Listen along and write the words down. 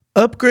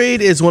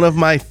Upgrade is one of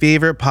my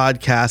favorite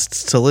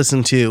podcasts to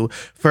listen to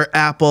for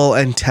Apple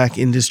and tech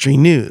industry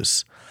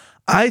news.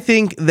 I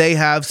think they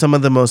have some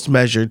of the most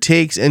measured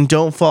takes and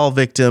don't fall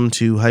victim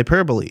to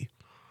hyperbole.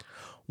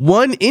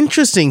 One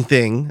interesting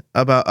thing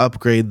about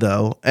Upgrade,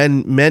 though,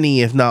 and many,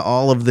 if not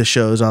all of the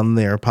shows on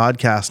their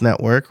podcast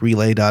network,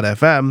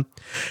 Relay.fm,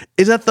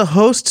 is that the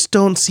hosts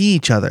don't see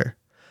each other.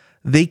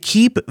 They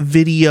keep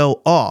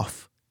video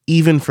off,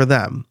 even for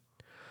them.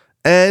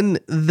 And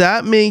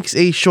that makes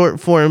a short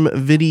form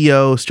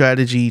video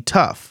strategy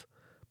tough,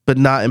 but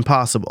not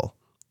impossible.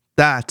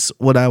 That's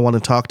what I want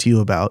to talk to you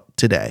about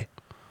today.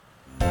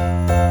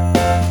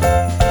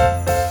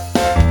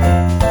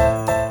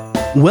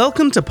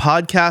 Welcome to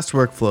Podcast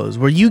Workflows,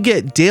 where you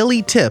get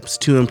daily tips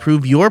to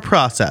improve your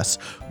process,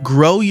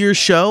 grow your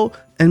show,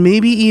 and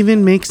maybe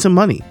even make some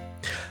money.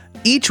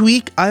 Each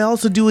week, I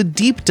also do a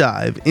deep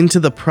dive into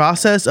the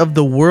process of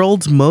the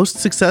world's most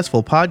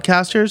successful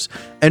podcasters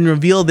and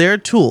reveal their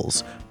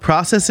tools,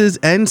 processes,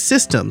 and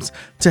systems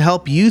to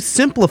help you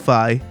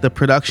simplify the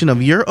production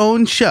of your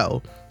own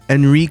show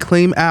and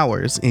reclaim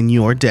hours in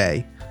your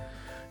day.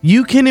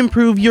 You can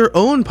improve your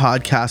own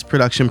podcast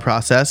production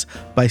process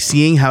by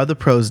seeing how the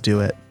pros do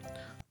it.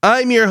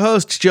 I'm your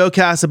host, Joe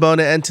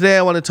Casabona, and today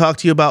I want to talk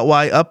to you about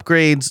why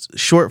Upgrade's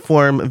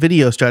short-form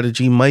video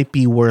strategy might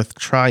be worth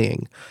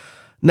trying.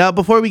 Now,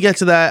 before we get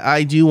to that,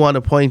 I do want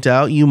to point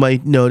out, you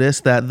might notice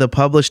that the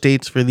published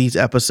dates for these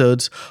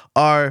episodes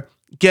are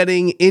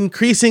getting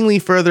increasingly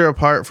further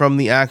apart from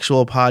the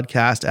actual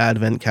podcast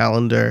advent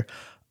calendar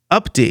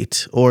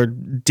update or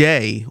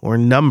day or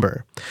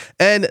number.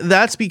 And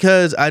that's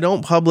because I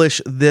don't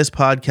publish this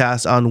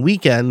podcast on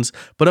weekends,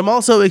 but I'm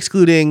also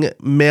excluding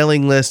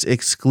mailing list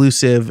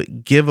exclusive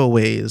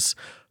giveaways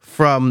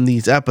from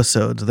these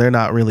episodes. They're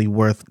not really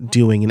worth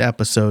doing an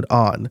episode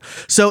on.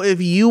 So if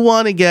you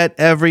want to get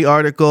every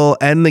article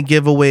and the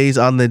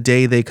giveaways on the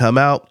day they come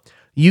out,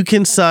 you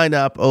can sign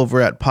up over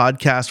at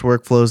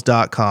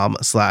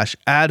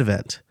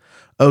podcastworkflows.com/advent.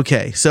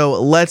 Okay,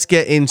 so let's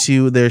get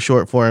into their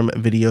short form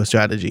video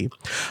strategy.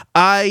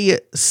 I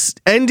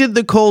ended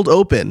the cold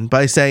open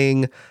by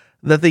saying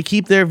that they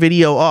keep their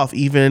video off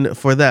even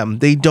for them.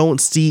 They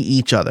don't see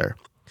each other.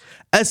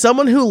 As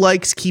someone who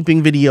likes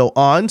keeping video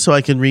on so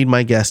I can read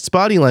my guest's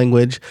body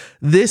language,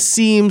 this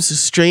seems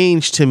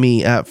strange to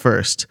me at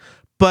first,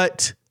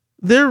 but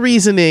their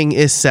reasoning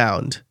is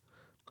sound.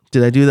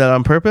 Did I do that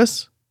on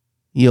purpose?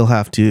 You'll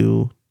have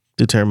to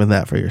determine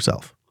that for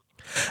yourself.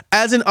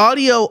 As an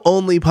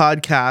audio-only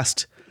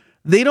podcast,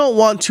 they don't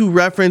want to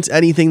reference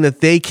anything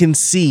that they can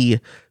see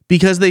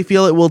because they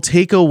feel it will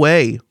take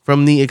away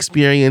from the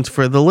experience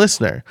for the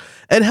listener.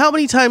 And how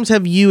many times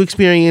have you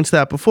experienced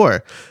that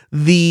before?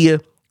 The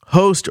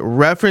host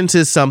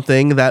references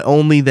something that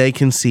only they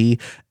can see,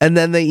 and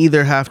then they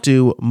either have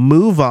to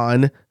move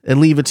on and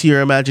leave it to your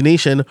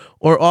imagination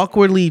or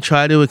awkwardly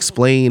try to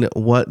explain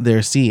what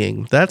they're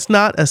seeing. That's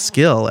not a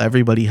skill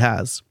everybody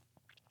has.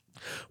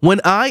 When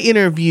I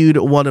interviewed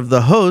one of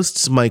the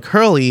hosts, Mike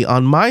Hurley,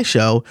 on my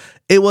show,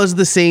 it was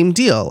the same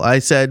deal. I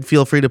said,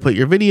 feel free to put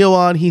your video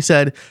on. He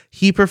said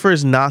he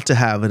prefers not to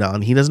have it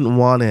on. He doesn't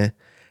want to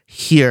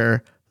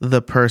hear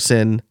the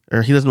person,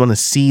 or he doesn't want to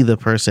see the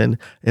person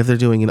if they're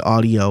doing an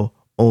audio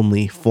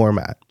only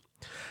format.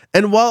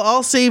 And while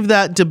I'll save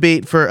that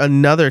debate for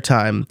another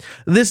time,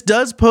 this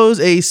does pose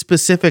a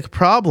specific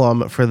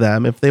problem for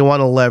them if they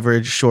want to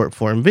leverage short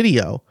form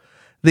video.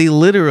 They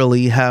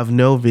literally have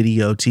no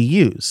video to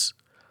use.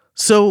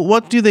 So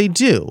what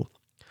do?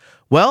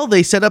 Well,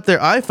 they set up their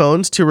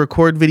iPhones to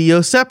record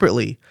video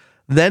separately,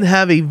 then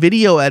have a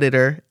video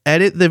editor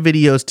edit the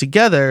videos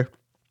together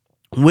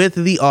with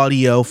the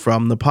audio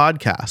from the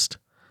podcast.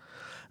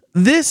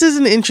 This is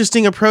an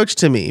interesting approach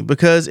to me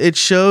because it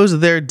shows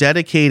they're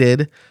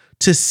dedicated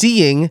to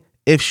seeing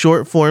if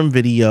short form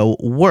video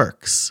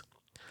works.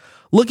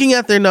 Looking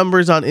at their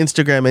numbers on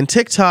Instagram and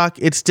TikTok,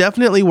 it's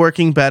definitely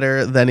working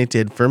better than it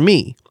did for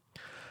me.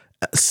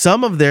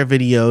 Some of their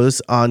videos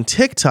on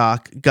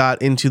TikTok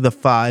got into the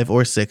 5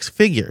 or 6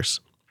 figures.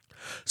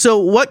 So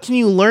what can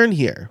you learn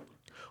here?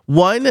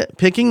 1,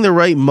 picking the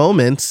right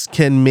moments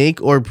can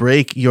make or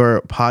break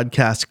your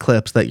podcast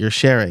clips that you're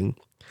sharing.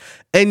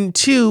 And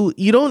 2,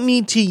 you don't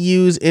need to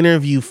use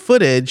interview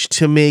footage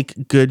to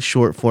make good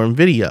short form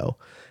video.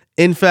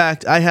 In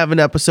fact, I have an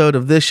episode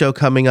of this show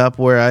coming up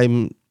where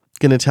I'm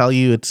going to tell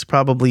you it's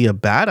probably a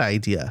bad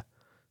idea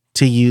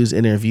to use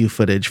interview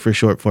footage for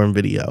short form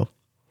video.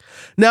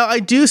 Now, I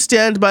do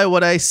stand by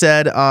what I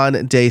said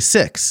on day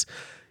 6.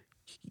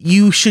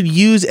 You should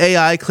use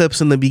AI clips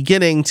in the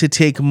beginning to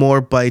take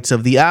more bites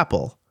of the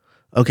apple.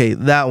 Okay,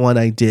 that one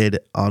I did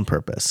on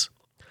purpose.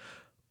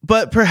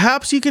 But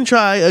perhaps you can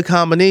try a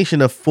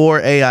combination of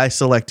 4 AI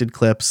selected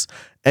clips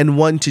and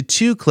 1 to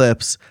 2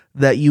 clips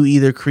that you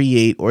either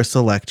create or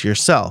select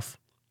yourself.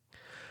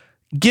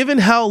 Given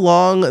how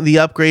long the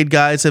Upgrade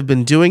guys have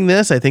been doing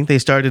this, I think they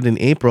started in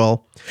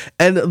April,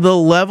 and the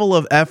level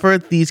of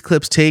effort these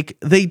clips take,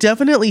 they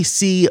definitely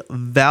see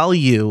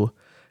value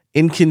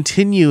in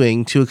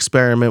continuing to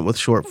experiment with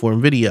short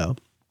form video.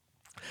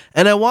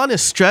 And I want to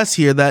stress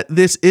here that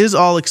this is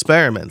all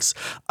experiments.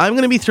 I'm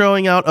going to be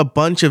throwing out a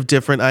bunch of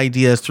different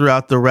ideas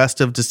throughout the rest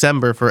of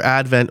December for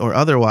Advent or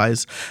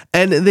otherwise,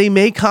 and they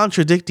may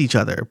contradict each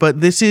other,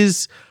 but this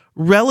is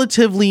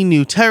relatively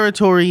new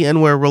territory,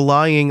 and we're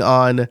relying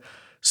on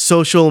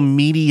social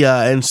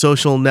media and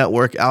social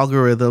network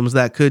algorithms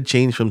that could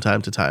change from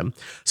time to time.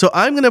 So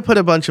I'm going to put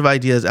a bunch of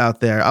ideas out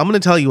there. I'm going to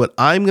tell you what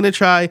I'm going to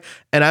try,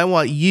 and I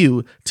want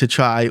you to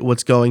try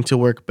what's going to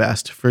work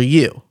best for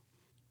you.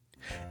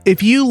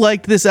 If you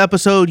liked this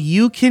episode,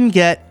 you can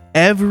get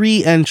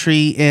every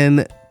entry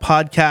in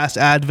Podcast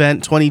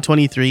Advent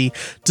 2023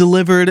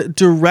 delivered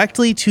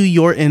directly to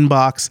your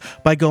inbox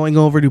by going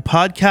over to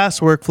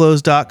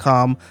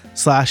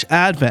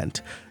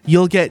podcastworkflows.com/advent.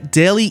 You'll get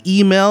daily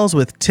emails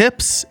with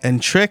tips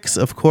and tricks,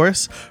 of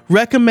course,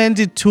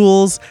 recommended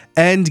tools,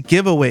 and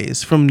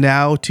giveaways from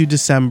now to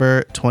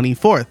December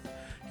 24th.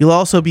 You'll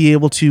also be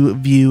able to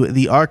view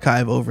the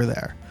archive over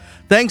there.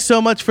 Thanks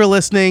so much for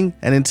listening,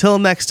 and until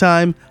next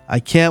time, I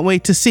can't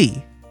wait to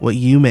see what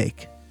you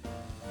make.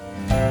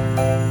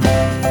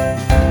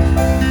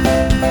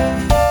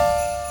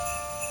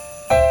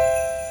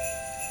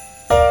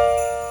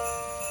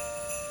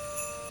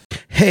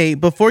 Hey,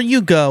 before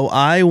you go,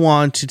 I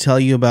want to tell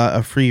you about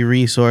a free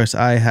resource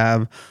I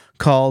have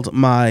called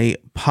my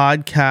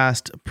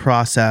podcast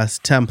process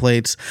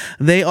templates.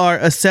 They are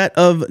a set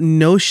of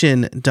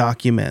Notion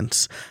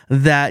documents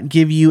that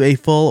give you a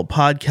full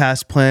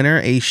podcast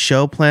planner, a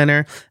show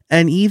planner,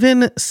 and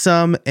even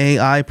some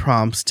AI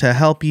prompts to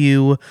help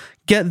you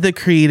get the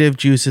creative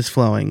juices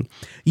flowing.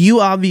 You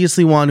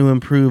obviously want to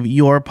improve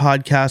your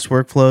podcast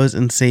workflows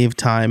and save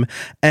time,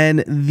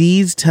 and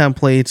these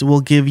templates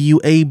will give you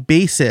a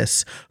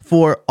basis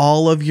for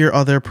all of your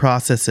other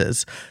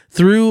processes.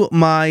 Through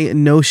my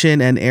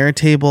Notion and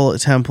Airtable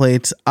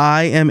templates,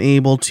 I am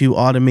able to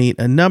automate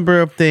a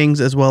number of things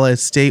as well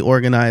as stay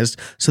organized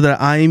so that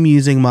I am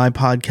using my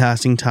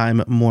podcasting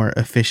time more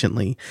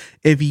efficiently.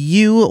 If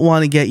you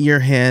want to get your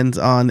hands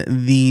on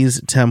these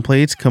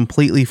templates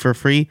completely for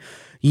free,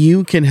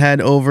 you can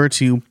head over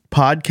to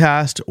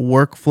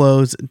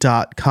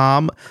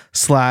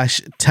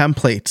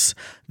podcastworkflows.com/templates.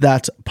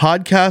 That's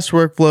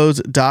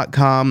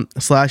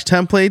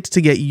podcastworkflows.com/templates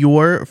to get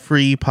your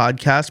free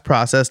podcast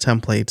process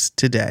templates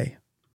today.